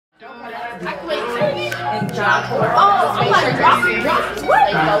What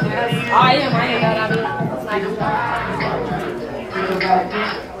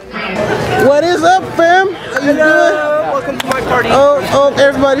is up, fam? How you doing? Welcome to my party. Oh,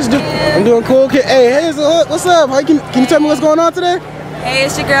 everybody's doing. I'm doing cool. Hey, Hazel, what's up? Can you tell me what's going on today? Hey,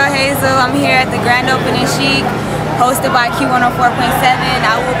 it's your girl Hazel. I'm here at the Grand Opening Chic, hosted by Q104.7.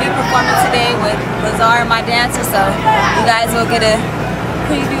 I will be performing today with Lazar, my dancer, so you guys will get a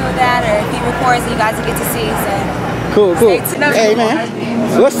preview of that, or if he records, you guys will get to see. So cool. Hey, man.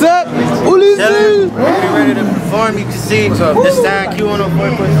 What's up? Getting ready to perform. You can see this time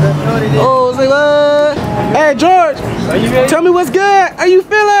Q104.7. Oh, say what? Hey, George. Tell me what's good. How you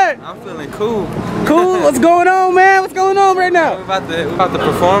feeling? I'm feeling cool. Cool? What's going on, man? What's going on right now? We're about to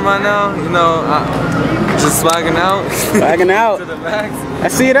perform right now. You know, just swagging out. Swagging out. To the max. I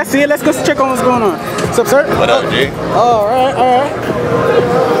see it. Let's go check on what's going on. What's up, sir? What up, G? All right.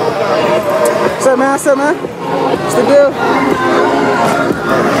 What's up, man? What's the deal?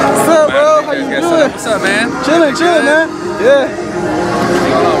 What's up, bro? How you doing? What's up, man? Chilling, man. Yeah. What's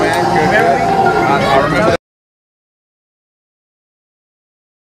going on, man? Good. I remember.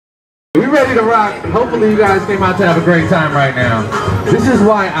 We ready to rock. Hopefully you guys came out to have a great time right now. This is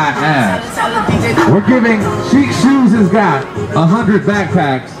why I asked. We're giving Chic Shoes has got 100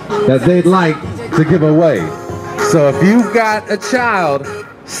 backpacks that they'd like to give away. So if you've got a child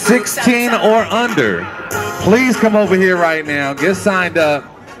 16 or under, please come over here right now. Get signed up.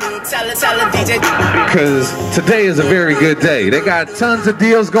 Because today is a very good day. They got tons of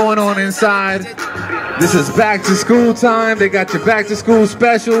deals going on inside. This is back to school time. They got your back to school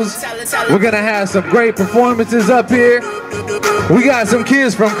specials. We're gonna have some great performances up here. We got some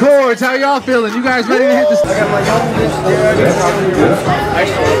kids from Chords. How y'all feeling? You guys ready to hit this? I got my youngest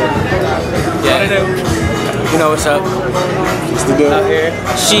there. You know what's up? What's the deal? Out here.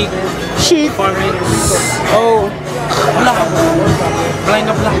 Chic. Performing. Oh. Blank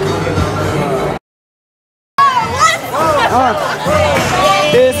up black.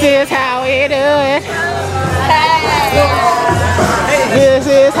 This is how we do it. This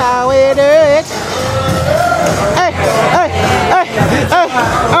is how we do it. Hey.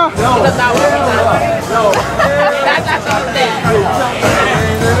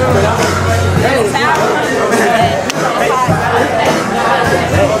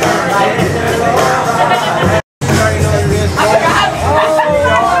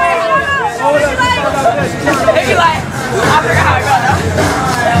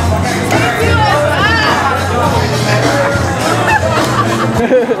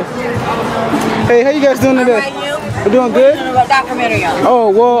 Hey, how you guys doing today? We're doing good? documentary on. Oh,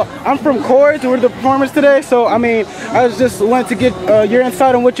 well, I'm from Chords. We're the performers today, so I mean, I just wanted to get your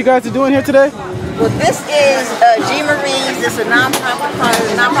insight on what you guys are doing here today. Well, this is G. Marie's. This is a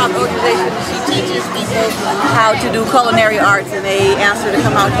non-profit organization. She teaches people how to do culinary arts, and they ask her to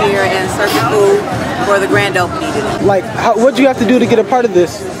come out here and serve the food for the grand opening. Like, what do you have to do to get a part of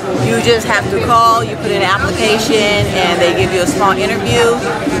this? You just have to call, you put in an application, and they give you a small interview.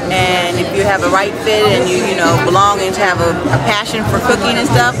 And if you have a right fit and you belong and have a passion for cooking and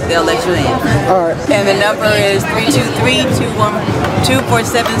stuff, they'll let you in. All right. And the number is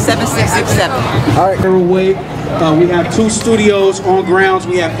 323-247-7667. All right. We have 2 studios on grounds.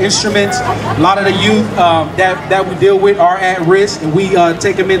 We have instruments. A lot of the youth that we deal with are at risk, and we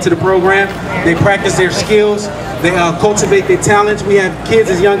take them into the program. They practice their skills. They cultivate their talents. We have kids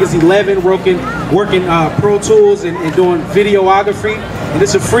as young as 11 working Pro Tools and doing videography. And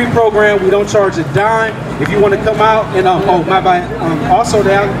it's a free program. We don't charge a dime. If you want to come out and also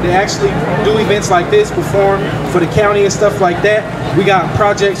they actually do events like this, perform for the county and stuff like that. We got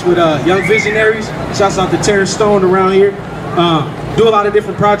projects with young visionaries. Shouts out to Terrence Stone around here. Do a lot of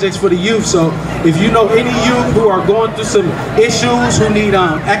different projects for the youth. So if you know any youth who are going through some issues, who need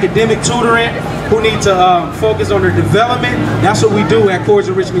academic tutoring, who need to focus on their development, that's what we do at Chords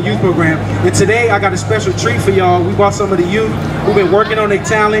Enrichment Youth Program. And today I got a special treat for y'all. We brought some of the youth who've been working on their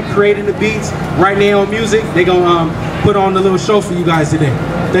talent, creating the beats, right now on music. They gonna put on a little show for you guys today.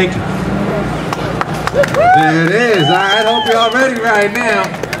 Thank you. There it is. All right, hope y'all ready right now.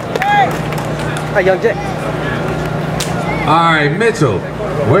 Hey, Young Jack. All right, Mitchell,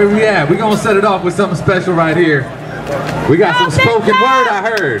 where we at? We're gonna set it off with something special right here. We got some spoken word, I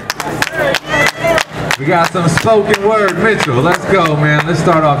heard. We got some spoken word, Mitchell. Let's go, man. Let's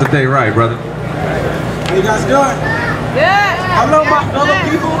start off the day right, brother. How you guys doing? Good. Hello, my fellow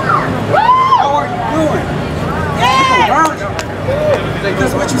people. How are you doing?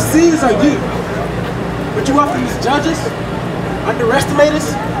 Because what you see is our youth. But you often misjudge us, underestimate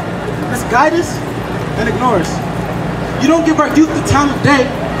us, misguide us, and ignore us. You don't give our youth the time of day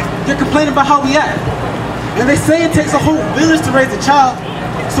you're complaining about how we act. And they say it takes a whole village to raise a child.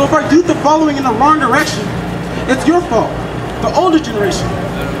 So if our youth are following in the wrong direction, it's your fault, the older generation.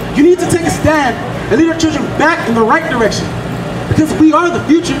 You need to take a stand and lead our children back in the right direction. Because we are the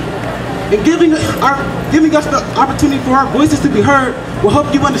future. And giving us the opportunity for our voices to be heard will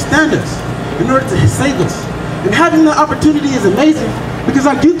help you understand us in order to save us. And having the opportunity is amazing because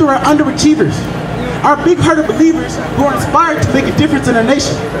our youth are underachievers. Our big-hearted believers who are inspired to make a difference in our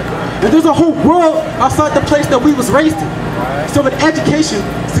nation. And there's a whole world outside the place that we was raised in. So with education,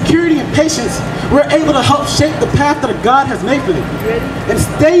 security, and patience, we're able to help shape the path that God has made for them. And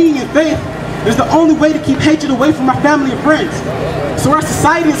staying in faith is the only way to keep hatred away from our family and friends. So our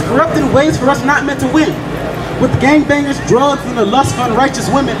society is corrupted in ways for us not meant to win. With gangbangers, drugs, and the lust for unrighteous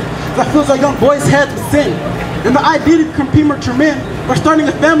women that fills our young boys' heads with sin. And the idea to become premature men or starting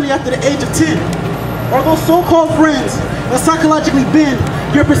a family after the age of 10. Or those so-called friends that psychologically bend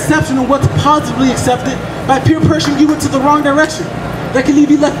your perception of what's positively accepted by peer pressuring you into the wrong direction. That can leave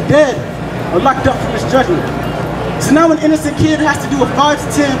you left dead or locked up for misjudgment. So now an innocent kid has to do a 5 to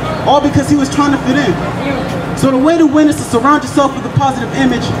 10 all because he was trying to fit in. So the way to win is to surround yourself with a positive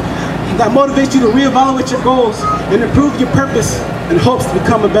image that motivates you to reevaluate your goals and improve your purpose in hopes to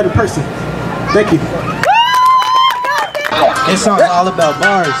become a better person. Thank you. This song's all about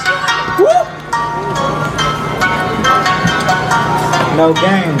bars. No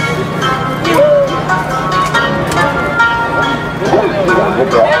games.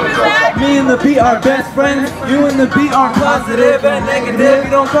 Me and the beat are best friends. You and the beat are positive and negative. You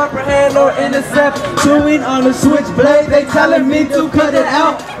don't comprehend or intercept. Chewing on the switchblade, they telling me to cut it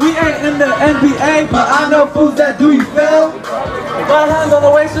out. We ain't in the NBA, but I know fools that do. You feel? My hands on the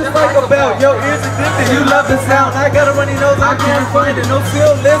waist just like a belt. Yo, ears addicted, you love the sound. I got a runny nose, I can't find it. No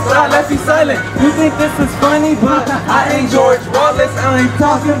skill list, but I left you silent. You think this is funny, but I ain't George Wallace. I ain't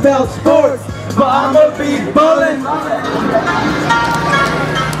talking about sports, but I'ma be ballin'.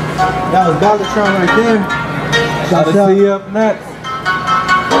 That was Galvatron right there. Gotta see you up next.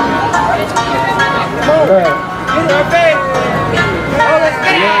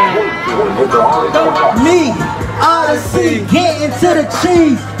 Me, Odyssey, getting to the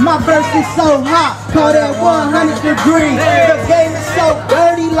cheese. My verse is so hot, call that 100 degrees. The game is so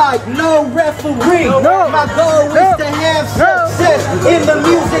dirty, like no referee. My goal is to have success in the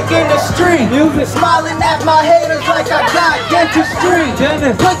music industry. Smiling at my haters like I got dentistry.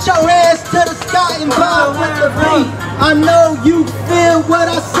 Put your hands to the sky and bow with the beat. I know you feel what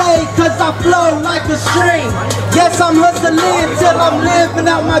I say, cause I flow like a stream. Yes, I'm hustling till I'm living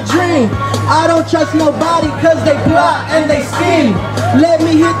out my dream. I don't trust nobody cause they plot and they scheme. Let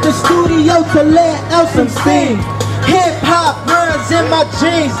me hit the studio to let out some steam. Hip-hop runs in my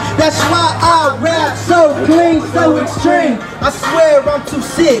jeans. That's why I rap so clean, so extreme. I swear I'm too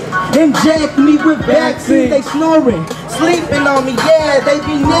sick. Inject me with vaccine. They snoring, sleeping on me, yeah, they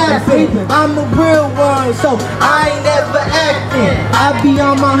be napping. I'm a real one, so I ain't never acting. I be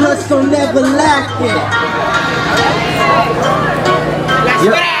on my hustle, never lacking.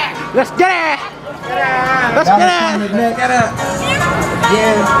 Let's get it! Let's get it!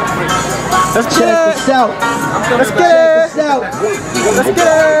 Yeah. Let's check this out. Let's get it! Let's get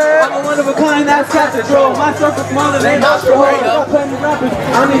it! I'm a one of a kind, that's cat control. My circle smaller than nostril hole. I'm playing rappers,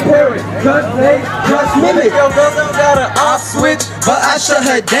 I need parents. Cause they just mimic. Yo, girl don't got an off switch, but I shut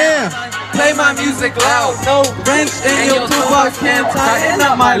her down. Play my music loud, no wrench in your toolbox, can't tighten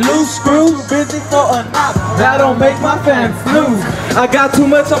up my loose screws. Busy for a knock, that don't make my fans snooze. I got too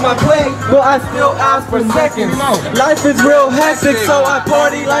much on my plate, but I still ask for seconds. Life is real hectic, so I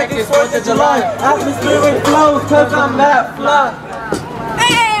party like it's 4th of July. Atmospheric flows, cause I'm that fly.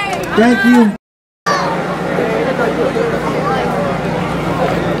 Thank you.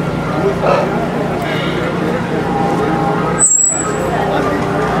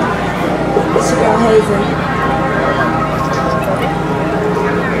 It's your girl Hazel.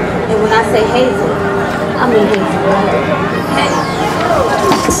 And when I say Hazel, I mean Hazel, right? Hey.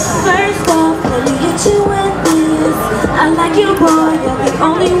 First off, let me hit you with this. I like you, boy, you're the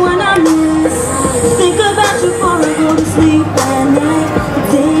only one I miss. Think about you before I go to sleep at night.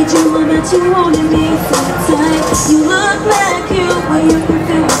 Daydream about you wanting me so tight. You look like you when you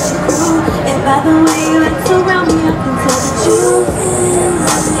prefer what you do. And by the way you act around me, I can tell the truth.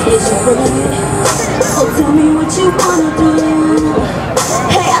 Is you ready? So tell me what you wanna do.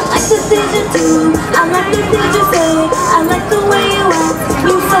 Hey, I like the things you do. I like the things you say. I like the way you act.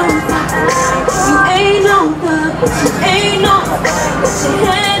 You so fine. You ain't no thug, but you ain't no thug. Put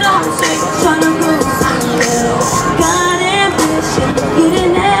your head on straight, tryna prove something. Got ambition,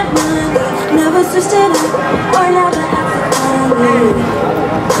 getting that money. Never switched it up or never acted funny.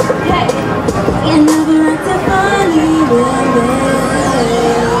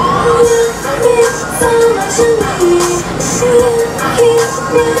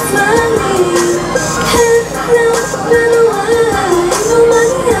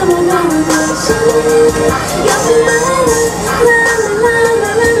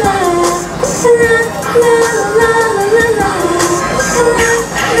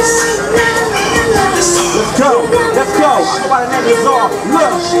 Let's go. Nobody name is all.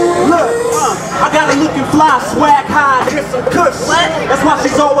 Look. I got her looking fly, swag high, and some kush. That's why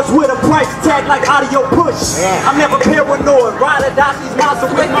she's always with a price tag like audio push. I'm never paranoid. Ride or die, she's miles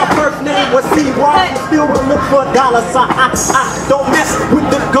away. My first name was C-Rock. Still will look for a dollar sign. I don't mess with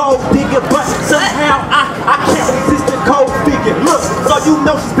the gold digger, but somehow I can't resist the gold figure. Look, so you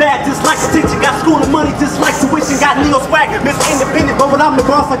know she's bad, just like attention. Got school and money, just like tuition. Got Neo swag, Miss Independent, but when I'm the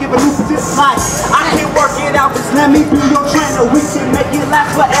boss, I give a new position. Like I can't work it out, just let me be your trainer. We can make it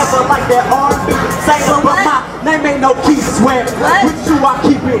last forever, like that R&B singer. But my name ain't no Keith Sweat. With you, I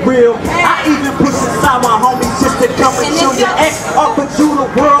keep it real. I even push inside my homies just to come and show your ex. Offer you the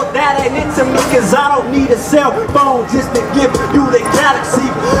world, that ain't it to me, cause I don't need a cell phone just to give you the galaxy.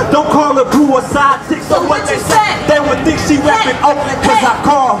 Don't call her boo or side chick, so what they say? They would think she rapping Oakland, cause I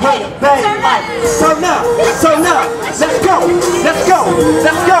call her the babe. Like, turn up, let's go, let's go, let's go,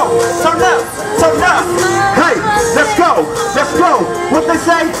 turn up, hey, let's go, what they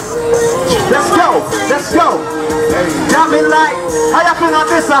say? Let's go, y'all been like, how y'all feel on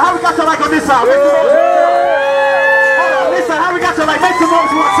this side? How we got to like on this side? Hold on, this side, how we got to like, make some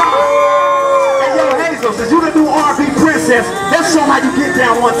noise one time. Hey yo, Hazel, since you the new R&B princess, let's show them how you get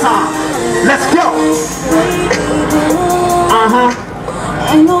down one time. Let's go.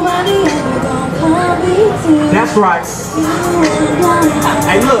 That's right.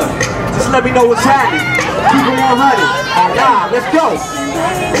 Hey look, just let me know what's happening. Keep it 100. Oh God, let's go.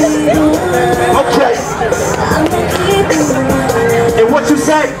 Okay. And what you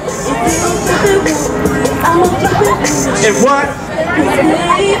say? And what?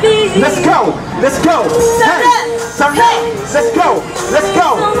 Let's go. Hey, turn up. Let's go.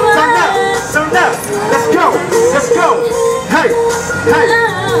 Turn up. Let's go. Hey.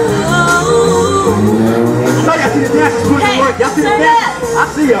 Oh, y'all see the dancers putting in work. Y'all see the dancers? I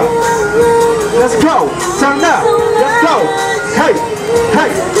see y'all. Let's go. Turn up. Let's go. Hey.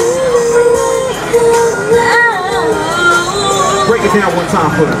 Break it down one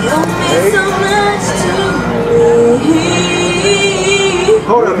time for us.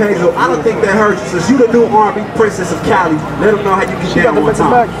 Hold up, Hazel. I don't think that hurt you. Since you the new R&B princess of Cali, let them know how you get down one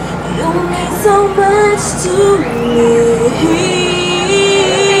time. You mean so much to me.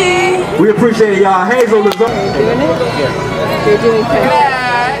 We appreciate it, y'all. Hazel is up. You're doing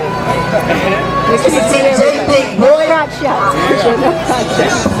fantastic. It's a TJ big boy. Crotch shot.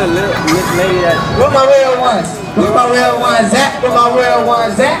 Where my real ones? Where my real ones at? Where my real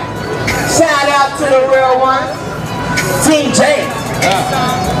ones at? Shout out to the real ones. Team J.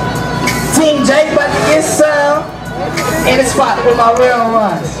 Team J about to get some in the spot with my real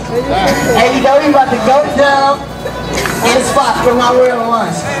ones. Hey, you know we about to go down in the spot with my real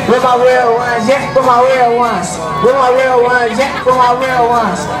ones. With my real ones, yeah, with my real ones. With my real ones, yeah, with my real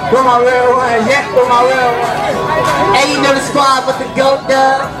ones. With my real ones, yeah, with my real ones. Hey, you know the spot about to go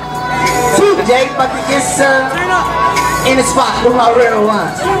down. Team J about to get some in the spot with my real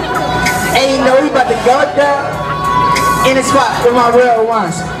ones. Hey, you know we about to go down in the spot with my real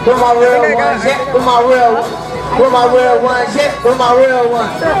ones. With my real ones, yeah, with my real ones. With my real ones, yeah, with my real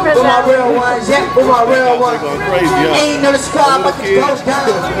ones. With my real ones, yeah, with my real ones. Ain't no the squad, but the goes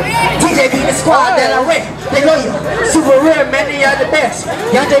down. TJ be the squad that I rip. They know you. Super real, man, they are the best.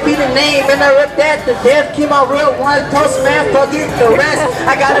 Young J be the name, and I rip that to death. Keep my real ones, toast man, forget the rest.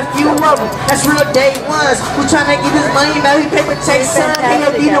 I got a few of them, that's real day ones. We tryna get this money, man, we paper chase some.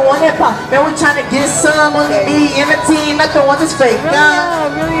 He'll be the one that pop. Man, we tryna get some. Only me in the team, not the one that's fake.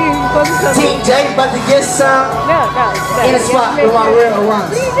 Team J about to get some. In the spot with my real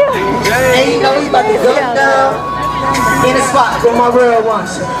ones. And you know we about to go down. In the spot with my real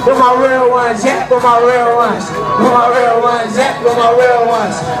ones. With my real ones, yeah, with my real ones. With my real ones, yeah, with my real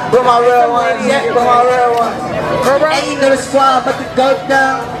ones. With my real ones, yeah, with my real ones. And you know the squad about to go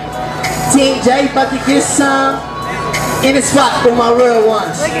down. Team J about to get some. In the spot with my real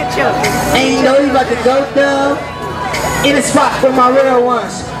ones. And you know we about to go down. In the spot with my real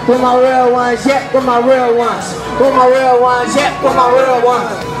ones. With my real ones, yeah, with my real ones. With my real ones, yeah, with my real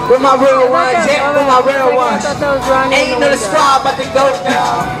ones. With my real ones, yeah, with my real ones. And you know the squad about to go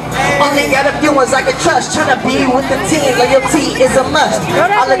down. Only got a few ones I can trust. Tryna be with the team, loyalty is a must.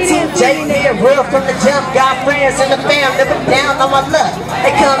 All the Team J, they real from the jump. Got friends in the fam, never down on my luck.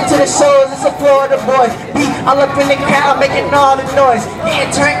 They come to the shows boys, it's a Florida boys. I'm up in the crowd making all the noise.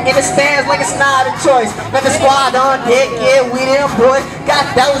 Getting turned in the stands like it's not a choice. Got the squad on deck, yeah, we them boys. Got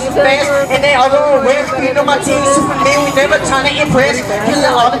thousands of fans, and they all on rest. You know my team Superman, we never trying to impress. Killing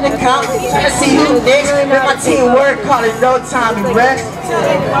all in the count, trying to see who next. Let my team work, call it no time to rest.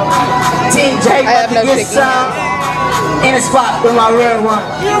 Team J about to get some in the spot with my real one.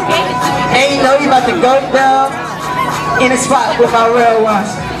 And you know you about to go down in the spot with my real ones.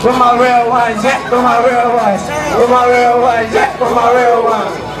 With my real ones, yeah, with my real ones. With my real ones, yeah, with my real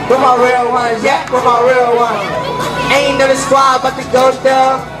ones. With my real ones, yeah, with my real ones. And you know the squad about to go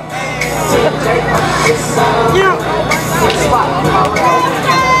down.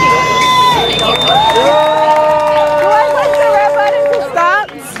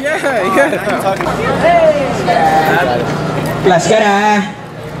 Let's get it.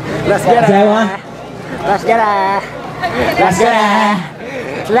 Let's get it. Let's get it. Let's get it.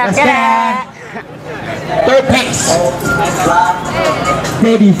 Let's get it. Third pace.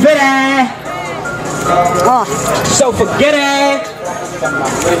 Baby fit it. So forget it.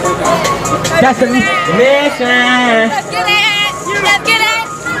 That's the mission. Let's get it. Let's get it.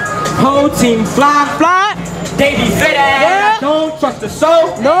 Whole team fly, fly. Baby fit it. Don't trust the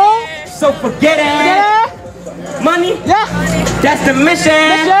soul. No. So forget it. Money. Yeah. That's the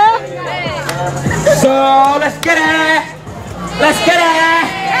mission. So let's get it. Let's get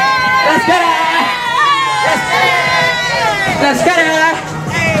it. Let's get it. Let's get it.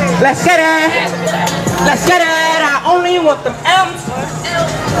 Let's get it. Let's get it. I only want them M's.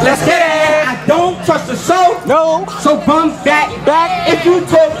 Let's get it. I don't trust the soul. No. So bump back. If you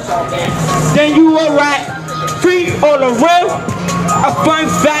told, then you were right. Free or the real. A fun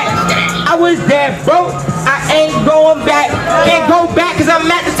fact. I was there, bro. I ain't going back. Can't go back cause I'm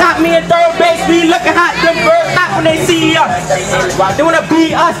at the top. Me and third base. We looking hot. Them birds hot when they see us. They wanna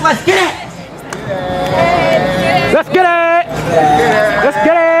be us. Let's get it. Let's get it. Let's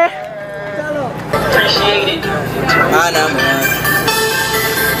get it. Appreciate it. My number one.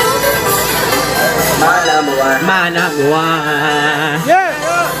 My number one. My number one. Yeah.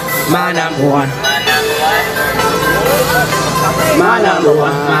 My number one. My number one. My number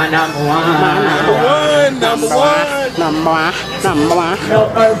one. My number one. Number one. Number one. Number one. No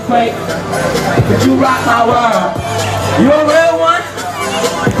earthquake, but you rock my world. You a real one.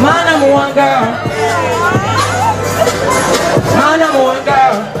 My number one girl. My number one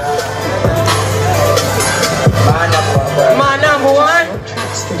girl. My number one girl. My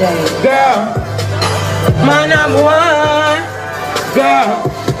number one girl.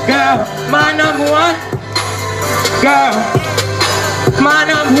 Girl. My number one girl. My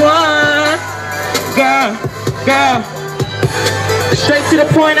number one girl. Girl. Straight to the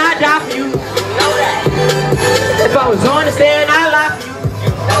point, I die for you. If I was on the stand, I'd lie for you.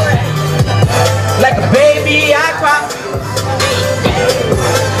 Like a baby, I cry for you.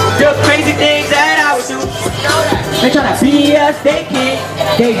 The crazy things that I would do. They tryna be us, they can't.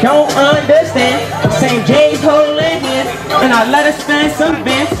 They don't understand. Same J's holding hands, and I let her spend some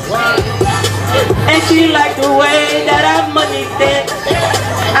bands. And she liked the way that I money dance.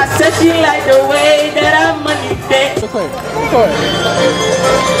 I said she liked the way that I money dance.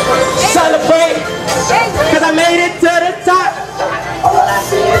 Celebrate, cause I made it to the top.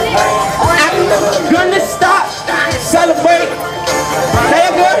 I'm gonna stop. Celebrate. Hey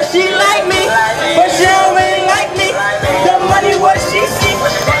girl, she like me, but she don't really like me. The money what she see.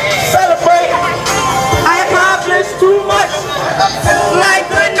 Celebrate. I accomplished too much. Like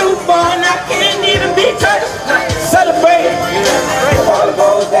a newborn, I can't even be touched. Celebrate.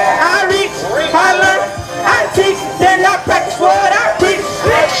 I reach, I learn, I teach, then I practice what I preach.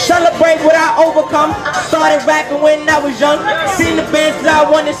 Celebrate what I overcome. Started rapping when I was young. Seen the bands that I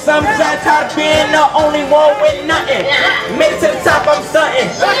wanted some. Tried to being the only one with nothing. Made it to the top, I'm stunting.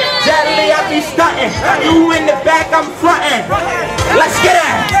 Generally, I be stunting. You in the back, I'm fronting. Let's get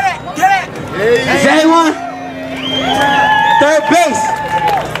it. Is anyone? Third base.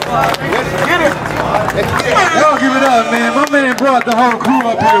 Get it. Y'all give it up, man. My man brought the whole crew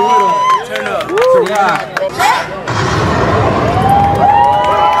up here with him. Turn up. To rock.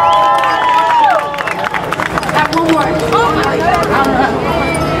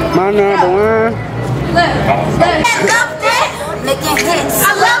 My number one. Making hits. I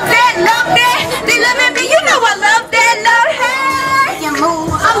love that, love that. They loving me, you know I love that, love that. You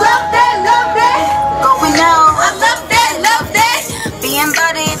move. I love that, love that. Going on. I love that, love that. Being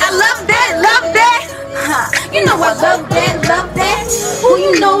bodied. I love that, love that. You know I love that, love that. Who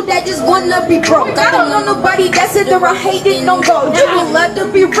you know that just wanna be broke? I don't know nobody that said they're hating on gold. You would love to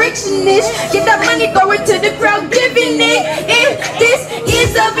be rich in this. Get that money, throw it to the crowd, giving it. If this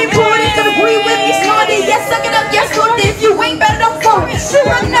is of importance.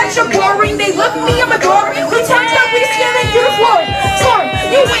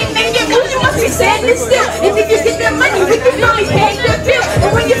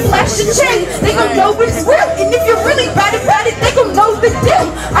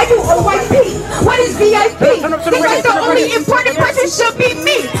 be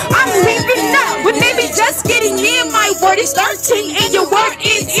me. I'm leaving out with maybe just getting in. My word is 13 and your word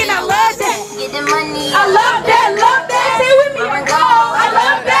is in. I love that. Get the money. I love that, love that. Stay with me. I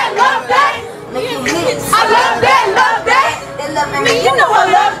love that, love that. Making hits. I love that, love that. They loving Me, me. you know I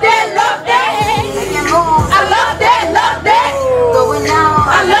love that, love that. Making moves. I love that, love that. Going out.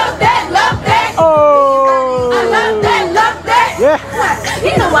 I love that, love that. Oh. I love that, love that. Yeah.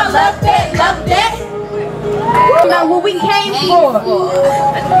 You know I love that, love that. Now what we came for.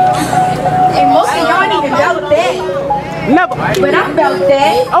 And most of y'all ain't even felt that. Never. But I felt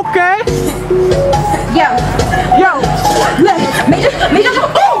that. Okay. Yo, look, major,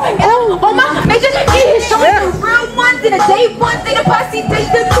 oh my, major, it is showing the real ones and the day ones and the posse, they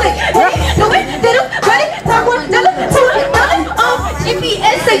the click. They do it, they do, ready, talk one, dollar, two,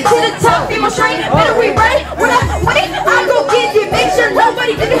 GPS, say to the top, be my train, better we ready, when I win it, I go get it, make sure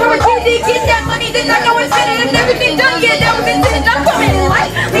nobody did her get that money, then I know it's better and everything done, yeah, that was intended, I'm coming in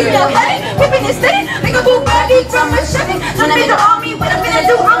light, leave it all heavy, keeping it steady, make a Bugatti from a Chevy, turn it on me, what I'm finna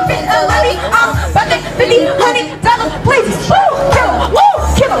do, I'm finna levy, I'm about to $50, $100, please, woo,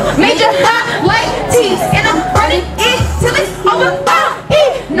 kill 'em, major high like tees, and I'm running it till it's over,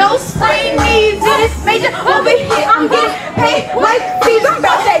 no spray me, do this major over here, I'm getting paid like fees, I'm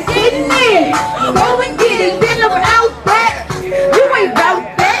about that getting in, go and get it, been out that, you ain't about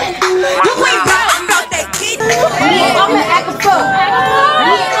that, you ain't about, I'm about that getting in, I'm an acapro,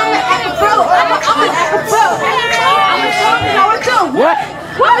 I'm an acapro, I'm an acapro, I'ma show them how I do,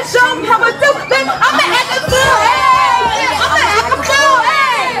 I'ma show them how I do, baby, I'm an acapro, I'm an acapro,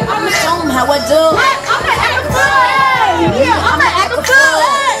 I'ma show them how I do, I'm an acapro, I'm an acapro,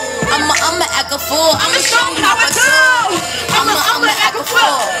 I'm an acapro, I'ma show them how I do, I'm an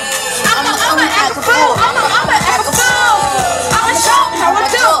acapro, I'm an acapro, I'm an acapro, I'ma show them how I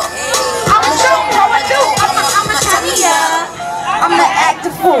do, I'ma show them how I do, I'ma show ya, I'm the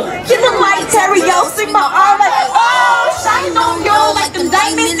active fool, killing like Terrio, see my arm like, oh, shine on yo like them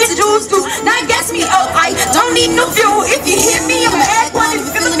diamonds and jewels do, now gas me up, I don't need no fuel, if you hear me, I'ma act one, if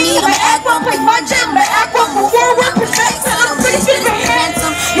you feeling me, I'ma act one, play my jam, I'ma act one, move forward, perfect, I'm pretty sweet, very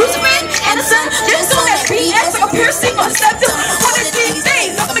handsome, use a ring and a sun, just on that BS, like a piercing, on step to 100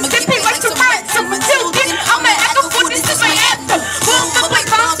 days, I'm gonna get paid like tonight, so until then, I'ma act a fool, this is my anthem, boom, up like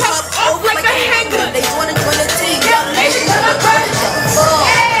bomb, pop, off like a hanger, they wanna join the team, yeah, nation, I'm a crush,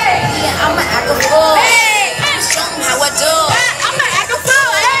 yeah, I'ma act a fool, I'ma show them how I do, I'ma act a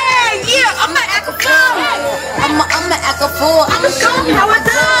fool, yeah, I'ma act a fool, I'ma act a fool, I'ma show them how I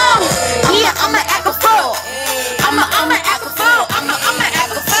do, yeah, I'ma act a fool, I'ma act a fool, I'ma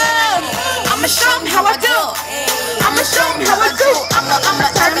act a fool, I'ma show them how I do, I'ma show them how I do, I'ma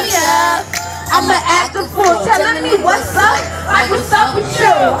turn me up, I'ma act a fool, telling me what's up, like what's up with you,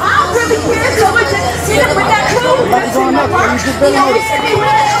 I don't really care, so I just sit up with that crew, that's in my work, he always hit me with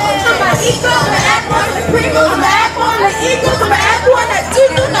that, my ego, I'ma act on the primo, I'ma act on the ego, I'ma act on that do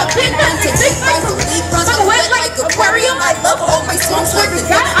nothing, to take my sleep, so wet like aquarium, I love all my songs, like the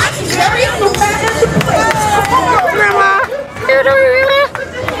God, I can carry them, no matter the place, Grandma, Grandma,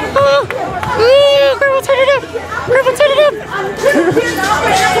 turn it up, Grandma, turn it up, I'm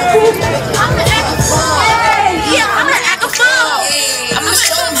an act a fool, yeah, I'm an act a fool, I'ma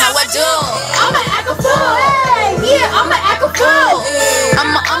show them how I do, I'm an act a fool, yeah, I'm an act a fool,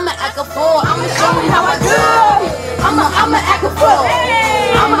 I'ma act a fool, I'ma show them how I do, I'ma act a fool,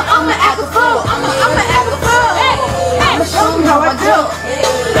 I'ma act a fool, I'ma act a fool, I'ma show them how I do,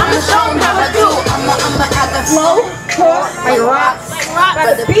 I'ma show them how I do, I'ma act a flow, I rock,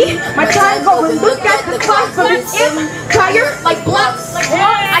 by the beat, my time go and look at the clock, but it's entire like blocks,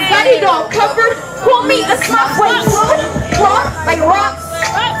 I got it all covered, call me a smart way, flow, like rocks,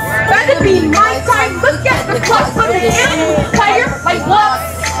 better be my time, look at the clock, but it's entire like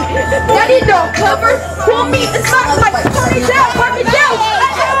blocks, got it all covered, call me a smart like, turn it down, turn it down,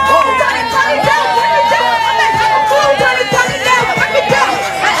 turn it down, I'm at a fool, turn it down, turn it down,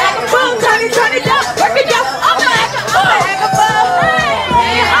 I'm at a fool, turn it down, turn it down, I'm at a fool,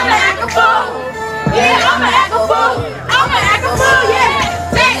 yeah, I'm an act a fool, yeah, I'm an act a fool, I'm an act a fool, yeah,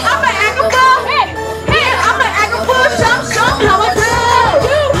 I'm an act a fool, yeah, I'm an act a fool, show them how I do,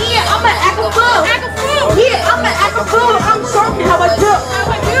 yeah, I'm an act a fool, yeah, I'm an act a fool, I'm showing how I do,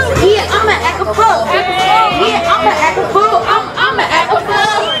 yeah, I'm an act a fool, yeah, I'm an act a fool, I'm an act a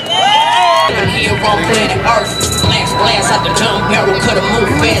fool. Here on planet Earth, glance out the gun barrel, could've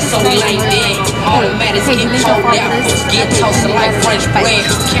moved fast, so we ain't dead. Automatics get choked out, get toasted like French bread.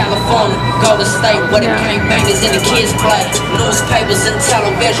 California, Golden State, where the gangbangers and the kids play. Newspapers and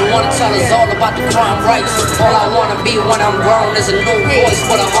television wanna tell us all about the crime rates. All I wanna be when I'm grown is a new voice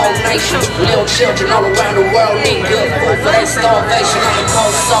for the whole nation. Little children all around the world need good food for their starvation, I'ma go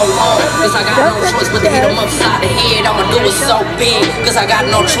so long. Cause I got no choice but to hit them upside the head. I'ma do it so big. Cause I got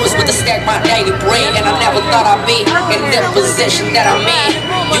no choice but to stack my daily bread. And I never thought I'd be in the position that I'm in.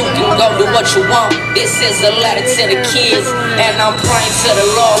 You can go do what you want. This is a letter to the kids. And I'm praying to the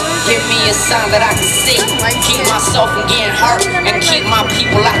Lord. Give me a sign that I can see. Keep myself from getting hurt. And keep my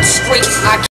people out the streets.